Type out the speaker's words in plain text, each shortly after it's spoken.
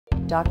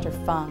Dr.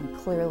 Fung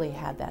clearly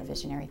had that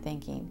visionary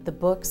thinking. The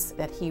books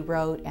that he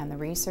wrote and the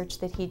research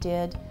that he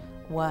did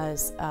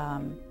was,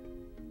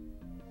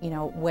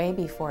 way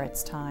before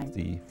its time.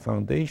 The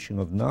foundation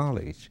of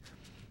knowledge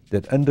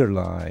that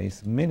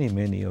underlies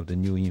many of the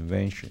new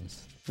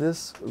inventions.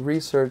 This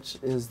research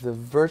is the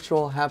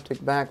Virtual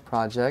Haptic Back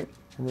project,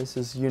 and this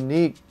is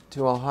unique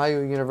to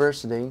Ohio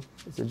University.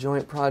 It's a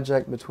joint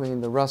project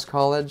between the Russ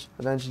College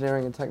of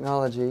Engineering and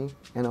Technology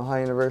and Ohio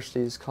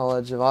University's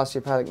College of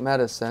Osteopathic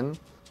Medicine.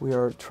 We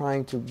are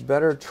trying to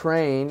better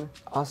train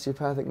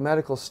osteopathic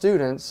medical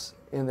students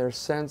in their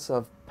sense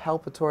of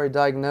palpatory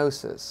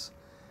diagnosis,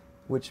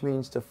 which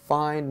means to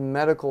find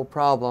medical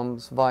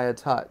problems via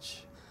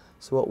touch.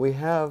 So what we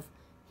have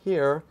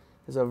here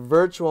is a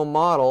virtual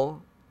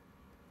model,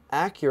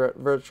 accurate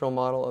virtual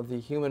model of the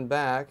human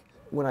back.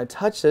 When I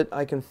touch it,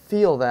 I can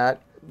feel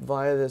that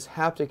via this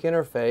haptic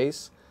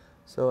interface.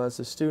 So as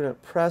the student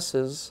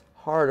presses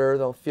harder,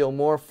 they'll feel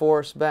more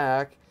force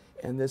back,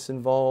 and this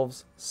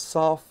involves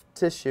soft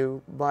tissue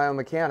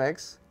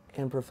biomechanics,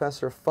 and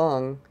Professor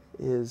Fung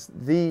is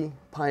the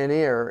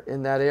pioneer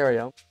in that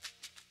area.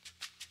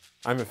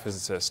 I'm a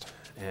physicist,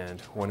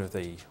 and one of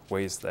the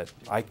ways that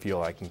I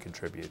feel I can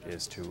contribute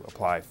is to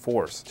apply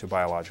force to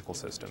biological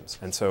systems.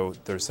 And so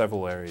there's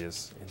several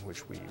areas in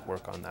which we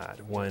work on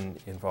that. One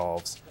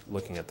involves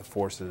looking at the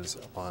forces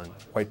on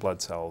white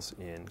blood cells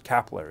in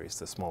capillaries,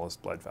 the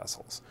smallest blood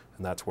vessels.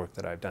 And that's work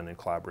that I've done in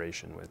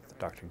collaboration with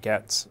Dr.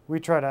 Getz. We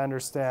try to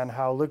understand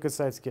how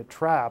leukocytes get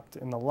trapped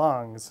in the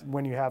lungs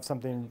when you have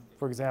something,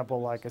 for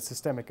example, like a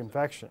systemic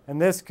infection.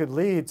 And this could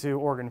lead to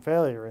organ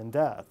failure and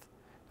death.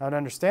 Now, to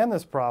understand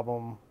this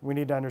problem, we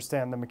need to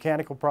understand the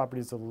mechanical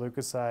properties of the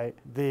leukocyte,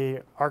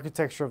 the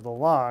architecture of the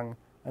lung,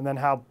 and then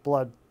how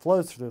blood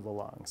flows through the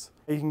lungs.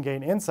 You can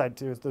gain insight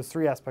to those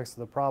three aspects of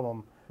the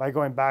problem by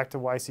going back to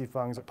Y.C.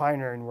 Fung's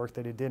pioneering work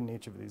that he did in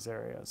each of these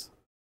areas.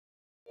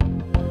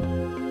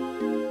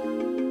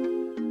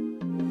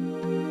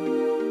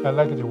 I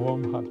like the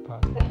warm hot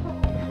part.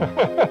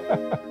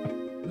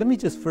 Let me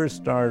just first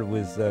start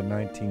with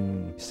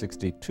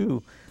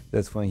 1962.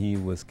 That's when he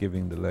was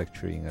giving the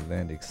lecture in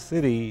Atlantic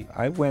City.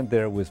 I went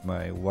there with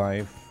my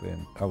wife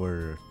and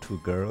our two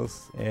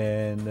girls,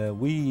 and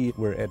we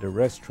were at a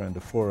restaurant.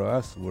 The four of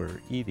us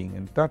were eating,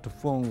 and Dr.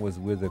 Fung was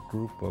with a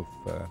group of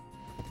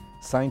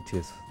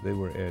scientists. They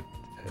were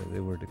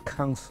the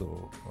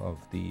council of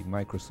the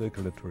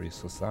Microcirculatory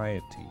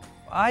Society.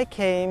 I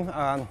came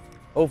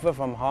over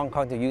from Hong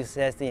Kong to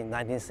UCSD in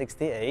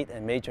 1968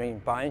 and majoring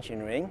in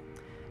bioengineering.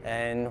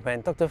 And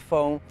when Dr.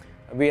 Fung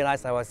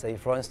realized I was a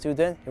foreign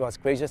student, he was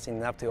gracious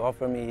enough to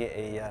offer me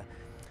a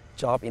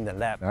job in the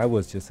lab. I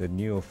was just a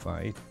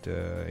neophyte,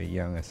 a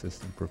young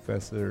assistant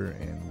professor,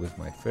 and with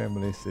my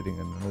family sitting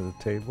at another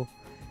table.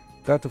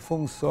 Dr.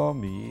 Fung saw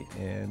me,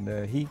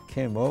 and he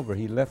came over.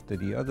 He left at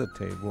the other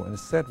table and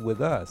sat with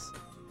us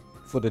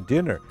for the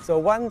dinner. So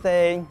one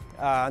day,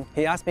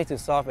 he asked me to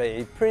solve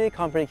a pretty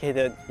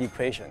complicated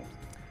equation.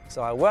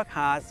 So I worked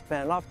hard,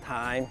 spent a lot of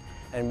time,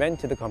 and went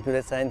to the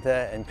computer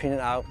center and printed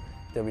out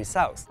the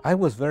results. I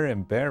was very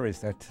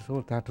embarrassed. I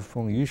told Dr.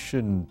 Fung, you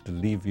shouldn't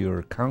leave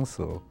your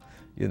council,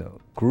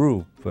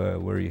 group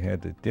where you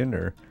had the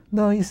dinner.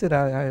 No, he said,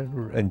 I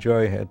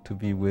enjoy to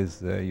be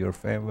with your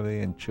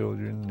family and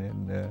children,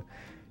 and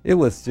it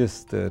was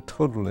just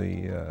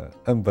totally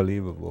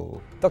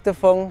unbelievable. Dr.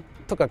 Fung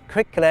took a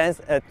quick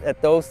glance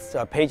at those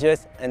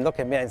pages and looked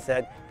at me and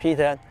said,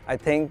 Peter, I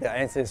think the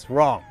answer is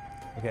wrong.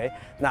 Okay?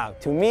 Now,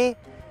 to me,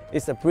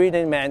 it's a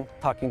brilliant man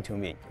talking to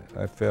me.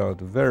 I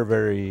felt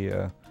very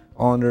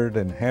honored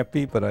and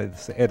happy, but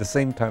at the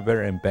same time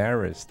very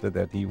embarrassed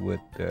that he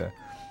would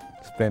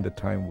spend the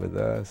time with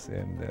us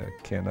and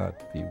cannot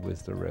be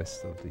with the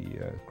rest of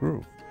the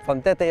group.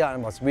 From that day on, I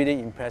was really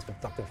impressed with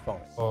Dr.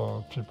 Fung.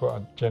 Oh, people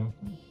are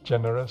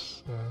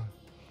generous.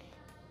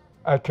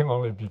 I can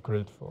only be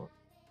grateful.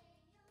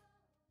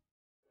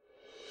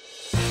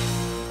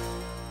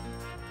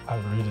 I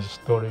read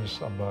stories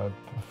about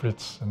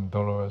Fritz and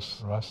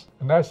Dolores, Russ,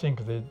 and I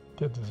think they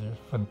did a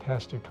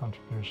fantastic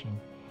contribution.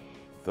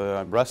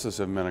 The Russes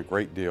have meant a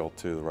great deal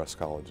to the Russ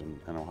College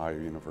and Ohio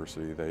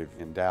University. They've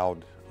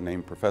endowed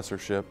named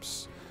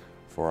professorships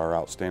for our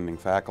outstanding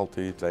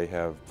faculty. They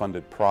have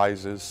funded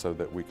prizes so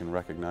that we can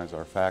recognize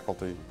our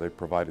faculty. They've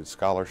provided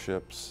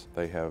scholarships.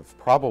 They have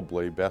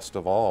probably, best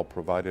of all,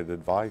 provided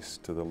advice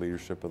to the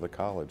leadership of the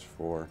college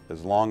for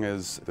as long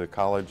as the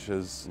college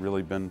has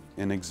really been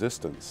in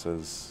existence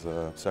as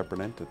a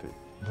separate entity.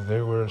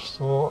 They were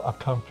so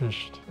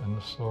accomplished and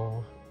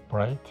so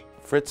bright.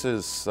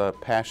 Fritz's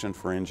passion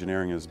for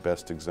engineering is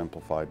best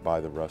exemplified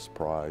by the Russ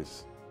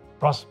Prize.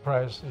 Russ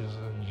Prize is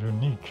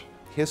unique.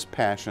 His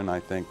passion, I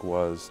think,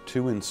 was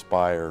to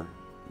inspire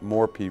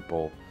more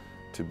people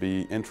to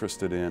be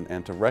interested in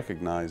and to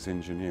recognize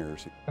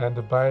engineers. And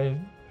by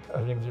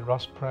having the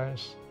Russ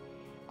Prize,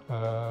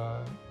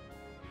 I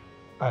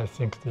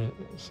think they're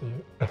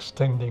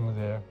extending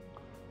their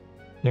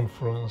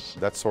influence.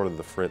 That's sort of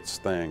the Fritz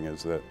thing,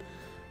 is that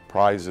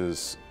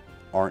prizes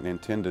aren't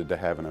intended to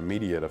have an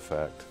immediate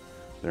effect.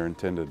 They're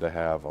intended to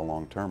have a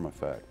long-term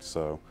effect.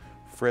 So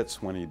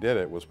Fritz, when he did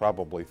it, was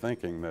probably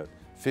thinking that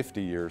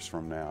 50 years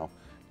from now,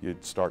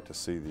 you'd start to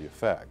see the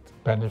effect.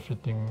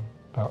 Benefiting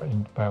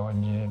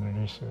bioengineering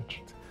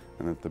research.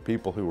 And that the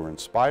people who were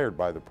inspired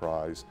by the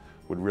prize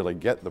would really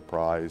get the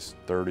prize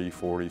 30,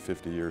 40,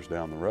 50 years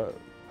down the road.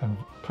 I'm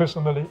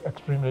personally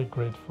extremely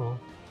grateful,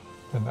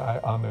 and I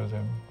honor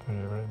them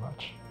very, very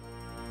much.